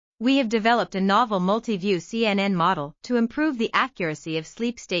We have developed a novel multiview CNN model to improve the accuracy of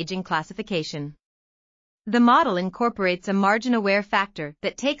sleep staging classification. The model incorporates a margin-aware factor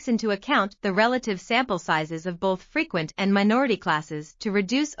that takes into account the relative sample sizes of both frequent and minority classes to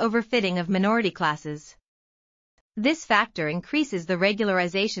reduce overfitting of minority classes. This factor increases the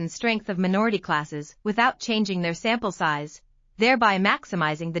regularization strength of minority classes without changing their sample size, thereby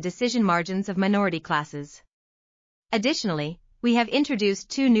maximizing the decision margins of minority classes. Additionally, we have introduced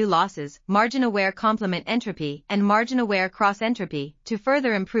two new losses, margin-aware complement entropy and margin-aware cross-entropy, to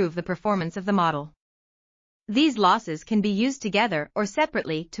further improve the performance of the model. These losses can be used together or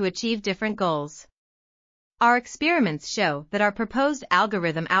separately to achieve different goals. Our experiments show that our proposed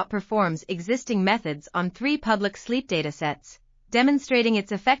algorithm outperforms existing methods on 3 public sleep datasets, demonstrating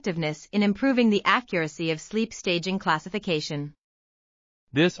its effectiveness in improving the accuracy of sleep staging classification.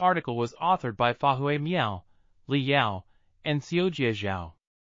 This article was authored by Fahui Miao, Yao, and Xiaojie Zhao.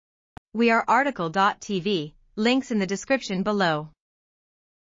 We are RTCLTV, links in the description below.